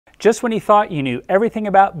Just when you thought you knew everything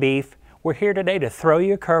about beef, we're here today to throw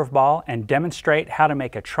you a curveball and demonstrate how to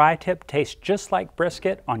make a tri-tip taste just like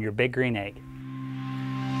brisket on your big green egg.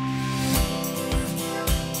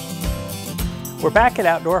 We're back at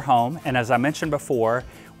Outdoor Home, and as I mentioned before,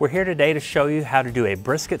 we're here today to show you how to do a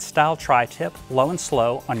brisket style tri-tip low and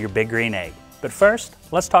slow on your big green egg. But first,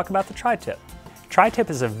 let's talk about the tri-tip.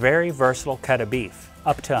 Tri-tip is a very versatile cut of beef.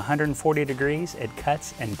 Up to 140 degrees, it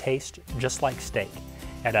cuts and tastes just like steak.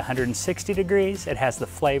 At 160 degrees, it has the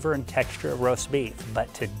flavor and texture of roast beef,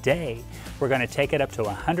 but today we're going to take it up to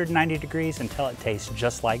 190 degrees until it tastes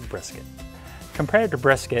just like brisket. Compared to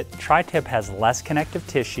brisket, tri-tip has less connective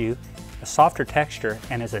tissue, a softer texture,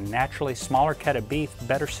 and is a naturally smaller cut of beef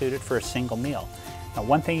better suited for a single meal. Now,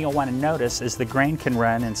 one thing you'll want to notice is the grain can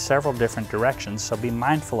run in several different directions, so be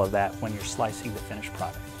mindful of that when you're slicing the finished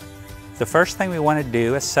product. The first thing we want to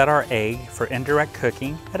do is set our egg for indirect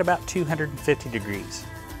cooking at about 250 degrees.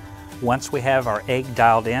 Once we have our egg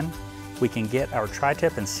dialed in, we can get our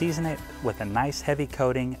tri-tip and season it with a nice heavy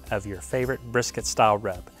coating of your favorite brisket style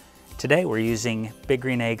rub. Today we're using Big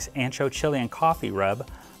Green Egg's Ancho Chili and Coffee rub,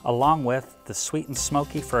 along with the sweet and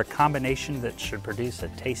smoky for a combination that should produce a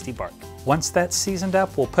tasty bark. Once that's seasoned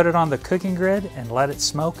up, we'll put it on the cooking grid and let it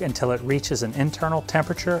smoke until it reaches an internal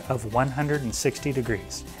temperature of 160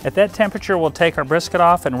 degrees. At that temperature, we'll take our brisket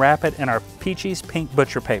off and wrap it in our Peachy's pink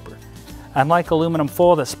butcher paper. Unlike aluminum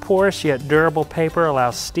foil, this porous yet durable paper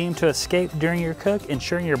allows steam to escape during your cook,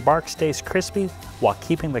 ensuring your bark stays crispy while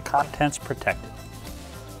keeping the contents protected.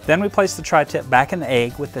 Then we place the tri-tip back in the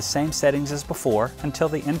egg with the same settings as before until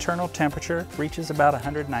the internal temperature reaches about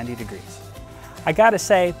 190 degrees. I gotta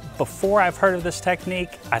say, before I've heard of this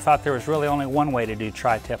technique, I thought there was really only one way to do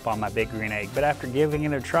tri-tip on my big green egg, but after giving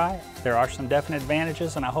it a try, there are some definite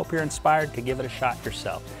advantages, and I hope you're inspired to give it a shot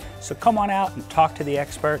yourself. So come on out and talk to the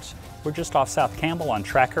experts. We're just off South Campbell on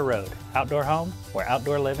Tracker Road. Outdoor Home, where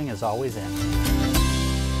outdoor living is always in.